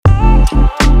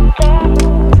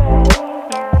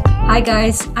Hi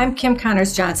guys, I'm Kim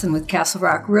Connors Johnson with Castle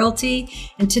Rock Realty,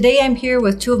 and today I'm here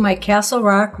with two of my Castle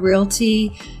Rock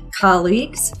Realty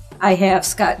colleagues. I have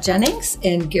Scott Jennings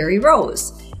and Gary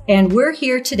Rose, and we're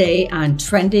here today on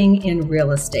Trending in Real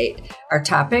Estate. Our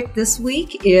topic this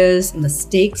week is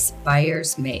mistakes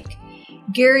buyers make.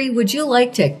 Gary, would you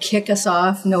like to kick us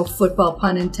off? No football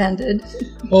pun intended.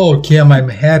 Oh, Kim, I'm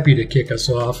happy to kick us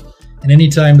off. And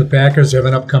anytime the Packers have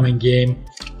an upcoming game,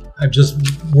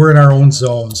 we're in our own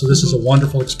zone. So this is a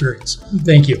wonderful experience.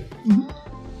 Thank you.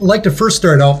 I'd like to first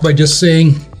start off by just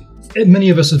saying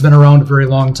many of us have been around a very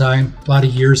long time, a lot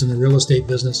of years in the real estate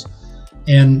business,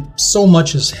 and so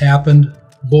much has happened,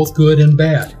 both good and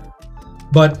bad.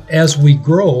 But as we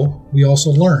grow, we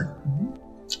also learn.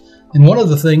 And one of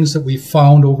the things that we've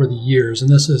found over the years,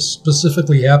 and this has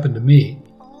specifically happened to me,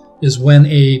 is when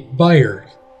a buyer,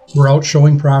 we're out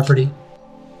showing property,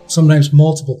 sometimes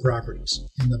multiple properties,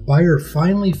 and the buyer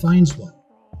finally finds one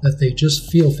that they just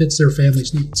feel fits their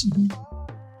family's needs.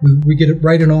 We get it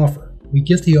right an offer. We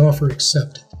get the offer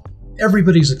accepted.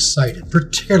 Everybody's excited,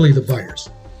 particularly the buyers.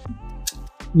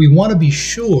 We want to be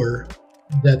sure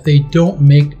that they don't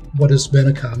make what has been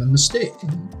a common mistake,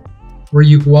 where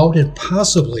you go out and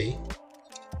possibly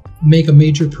make a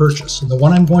major purchase. And the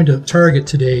one I'm going to target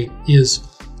today is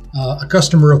a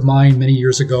customer of mine many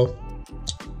years ago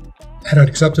had an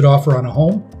accepted offer on a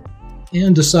home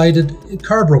and decided a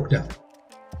car broke down.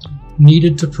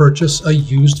 Needed to purchase a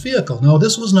used vehicle. Now,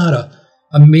 this was not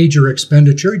a major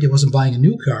expenditure. He wasn't buying a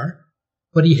new car,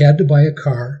 but he had to buy a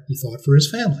car, he thought, for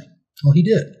his family. Well, he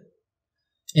did.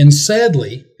 And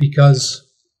sadly, because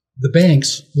the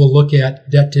banks will look at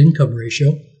debt-to-income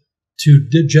ratio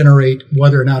to generate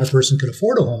whether or not a person could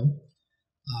afford a home,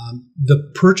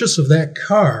 the purchase of that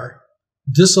car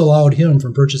disallowed him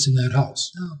from purchasing that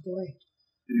house. Oh, boy.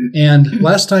 And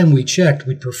last time we checked,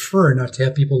 we'd prefer not to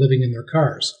have people living in their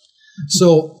cars.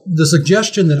 So the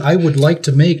suggestion that I would like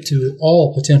to make to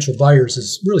all potential buyers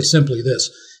is really simply this.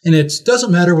 And it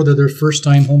doesn't matter whether they're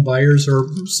first-time home buyers or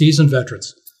seasoned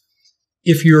veterans.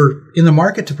 If you're in the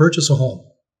market to purchase a home,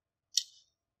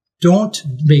 don't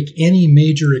make any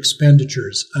major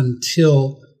expenditures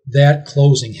until that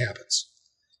closing happens.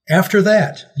 After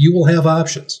that, you will have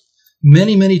options.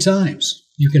 Many, many times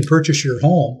you can purchase your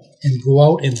home and go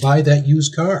out and buy that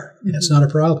used car, and it's not a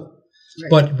problem.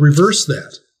 Right. But reverse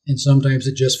that, and sometimes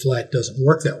it just flat doesn't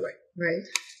work that way. Right.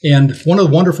 And one of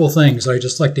the wonderful things, I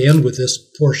just like to end with this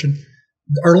portion,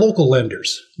 our local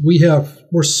lenders.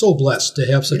 We're so blessed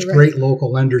to have such great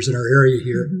local lenders in our area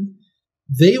here.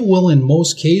 They will, in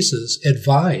most cases,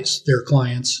 advise their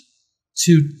clients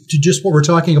to just what we're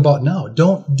talking about now.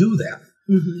 Don't do that.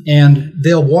 And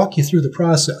they'll walk you through the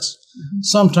process.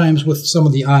 Sometimes with some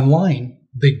of the online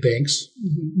big banks,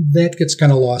 that gets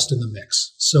kind of lost in the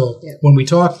mix. So when we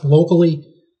talk locally,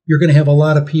 you're going to have a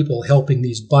lot of people helping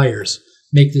these buyers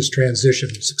make this transition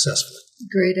successfully.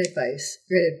 Great advice.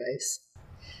 Great advice.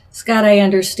 Scott, I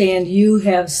understand you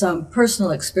have some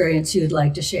personal experience you'd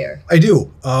like to share. I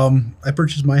do. I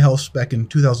purchased my house back in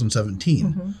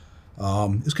 2017.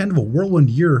 It was kind of a whirlwind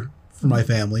year for my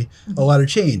family. A lot of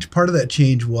change. Part of that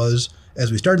change was,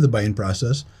 as we started the buying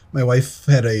process, my wife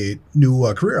had a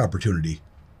new career opportunity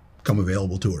come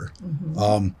available to her,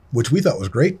 which we thought was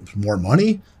great. It was more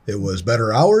money. It was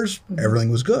better hours. Everything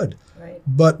was good. Right.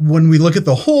 But when we look at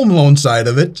the home loan side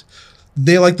of it,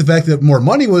 they liked the fact that more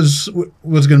money was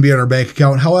going to be on our bank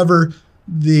account. However,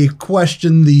 they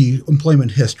questioned the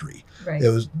employment history. Right. It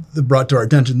was brought to our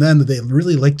attention then that they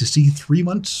really like to see 3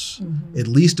 months at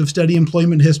least of steady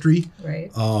employment history.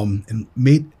 Right. And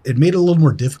made it a little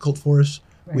more difficult for us.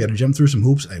 Right. We had to jump through some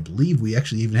hoops. I believe we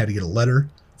actually even had to get a letter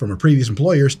from a previous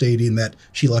employer stating that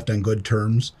she left on good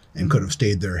terms and could have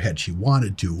stayed there had she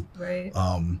wanted to. Right.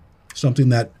 Something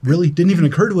that really didn't even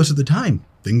occur to us at the time.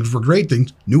 Things were great.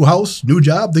 New house, new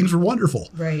job, things were wonderful.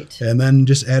 Right. And then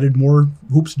just added more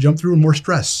hoops to jump through and more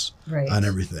stress on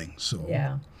everything. So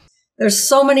yeah. There's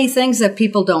so many things that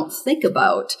people don't think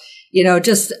about. You know,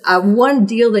 just one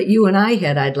deal that you and I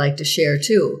had, I'd like to share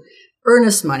too.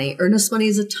 Earnest money. Earnest money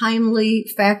is a timely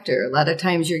factor. A lot of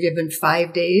times you're given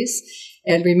 5 days.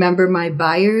 And remember my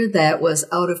buyer that was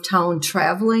out of town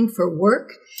traveling for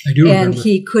work? I do remember. And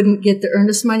he couldn't get the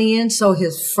earnest money in, so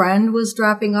his friend was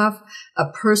dropping off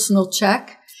a personal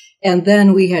check. And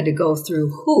then we had to go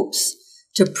through hoops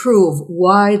to prove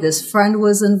why this friend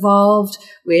was involved.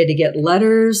 We had to get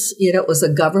letters. You know, it was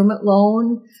a government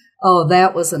loan. Oh,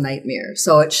 that was a nightmare.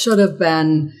 So it should have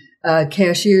been a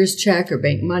cashier's check or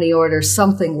bank money order,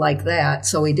 something like that.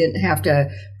 So we didn't have to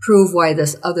prove why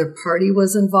this other party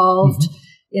was involved,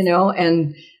 you know,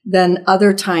 and then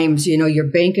other times, you know, your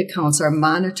bank accounts are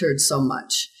monitored so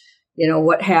much.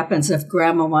 What happens if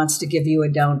grandma wants to give you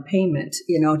a down payment,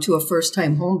 to a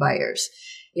first-time home buyers?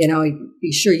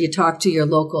 Be sure you talk to your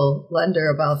local lender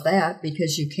about that,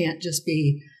 because you can't just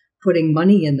be putting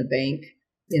money in the bank.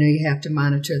 You have to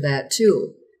monitor that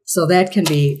too. So that can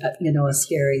be, a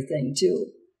scary thing too.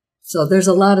 So there's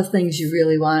a lot of things you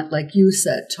really want, like you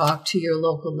said, talk to your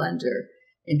local lender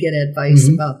and get advice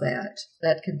about that.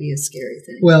 That could be a scary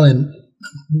thing. Well, and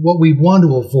what we want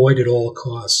to avoid at all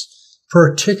costs,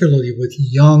 particularly with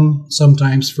young,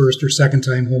 sometimes first or second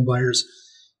time home buyers,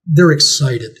 they're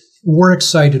excited. We're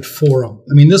excited for them.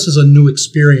 I mean, this is a new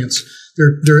experience.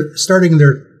 They're starting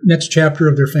their next chapter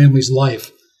of their family's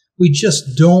life. We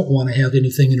just don't want to have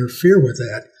anything interfere with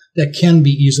that. That can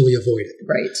be easily avoided.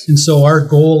 Right. And so our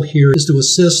goal here is to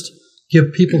assist,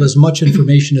 give people as much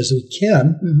information as we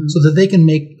can so that they can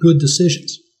make good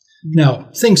decisions. Now,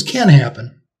 things can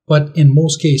happen, but in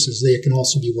most cases, they can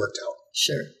also be worked out.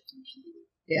 Sure.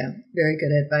 Yeah, very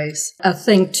good advice. A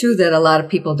thing, too, that a lot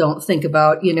of people don't think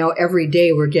about, every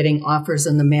day we're getting offers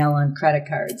in the mail on credit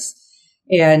cards.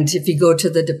 And if you go to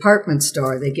the department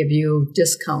store, they give you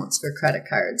discounts for credit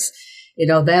cards.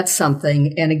 That's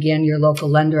something. And again, your local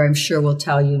lender, I'm sure, will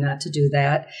tell you not to do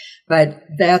that. But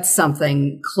that's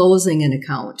something. Closing an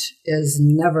account is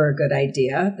never a good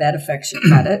idea. That affects your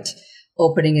credit.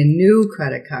 Opening a new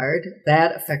credit card,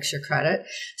 that affects your credit.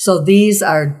 So these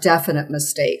are definite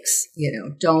mistakes.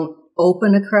 Don't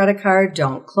open a credit card.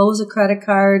 Don't close a credit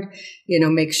card.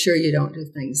 Make sure you don't do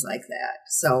things like that.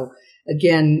 So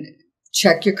again,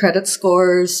 check your credit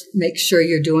scores. Make sure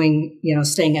you're doing,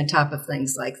 staying on top of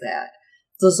things like that.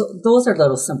 Those are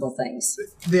little simple things.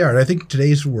 They are. I think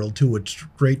today's world, too, it's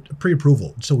great.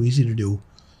 Pre-approval. It's so easy to do.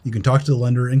 You can talk to the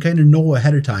lender and kind of know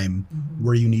ahead of time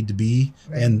where you need to be.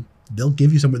 Right. And they'll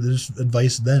give you some of this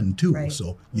advice then, too. Right.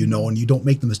 So and you don't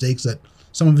make the mistakes that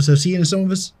some of us have seen and some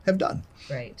of us have done.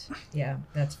 Right. Yeah,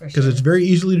 that's for sure. Because it's very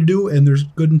easily to do, and there's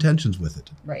good intentions with it.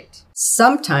 Right.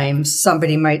 Sometimes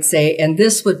somebody might say, and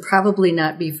this would probably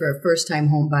not be for a first-time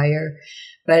home buyer,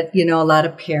 but, a lot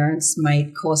of parents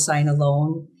might co-sign a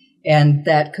loan, and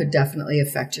that could definitely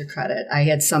affect your credit. I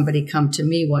had somebody come to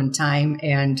me one time,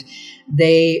 and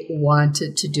they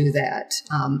wanted to do that,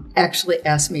 actually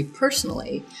asked me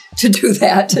personally to do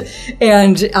that.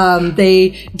 And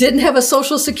they didn't have a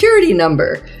Social Security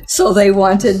number, so they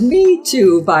wanted me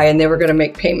to buy, and they were going to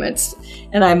make payments.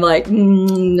 And I'm like,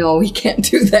 no, we can't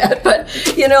do that. But,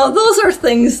 those are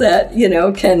things that,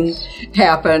 can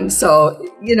happen. So,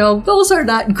 those are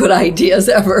not good ideas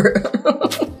ever.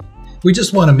 We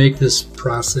just want to make this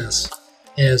process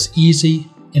as easy,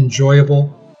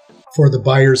 enjoyable for the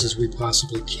buyers as we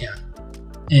possibly can.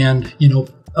 And,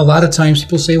 a lot of times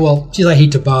people say, well, geez, I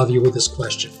hate to bother you with this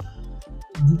question.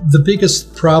 The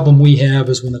biggest problem we have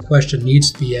is when a question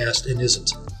needs to be asked and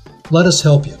isn't. Let us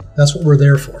help you. That's what we're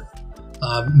there for.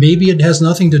 Maybe it has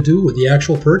nothing to do with the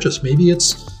actual purchase. Maybe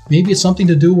it's something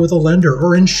to do with a lender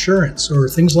or insurance or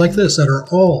things like this that are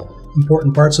all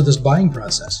important parts of this buying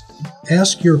process.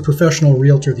 Ask your professional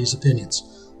realtor these opinions.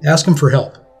 Ask them for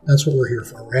help. That's what we're here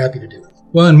for. We're happy to do it.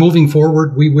 Well, and moving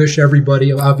forward, we wish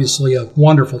everybody, obviously, a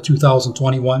wonderful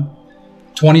 2021.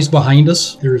 20's behind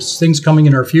us. There's things coming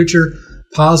in our future,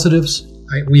 positives.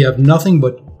 We have nothing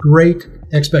but great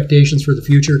expectations for the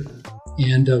future,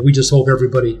 and we just hope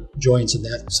everybody joins in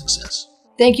that success.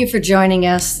 Thank you for joining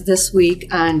us this week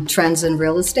on Trends in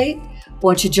Real Estate.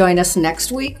 Won't you join us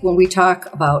next week when we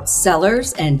talk about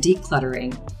sellers and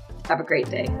decluttering? Have a great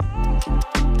day.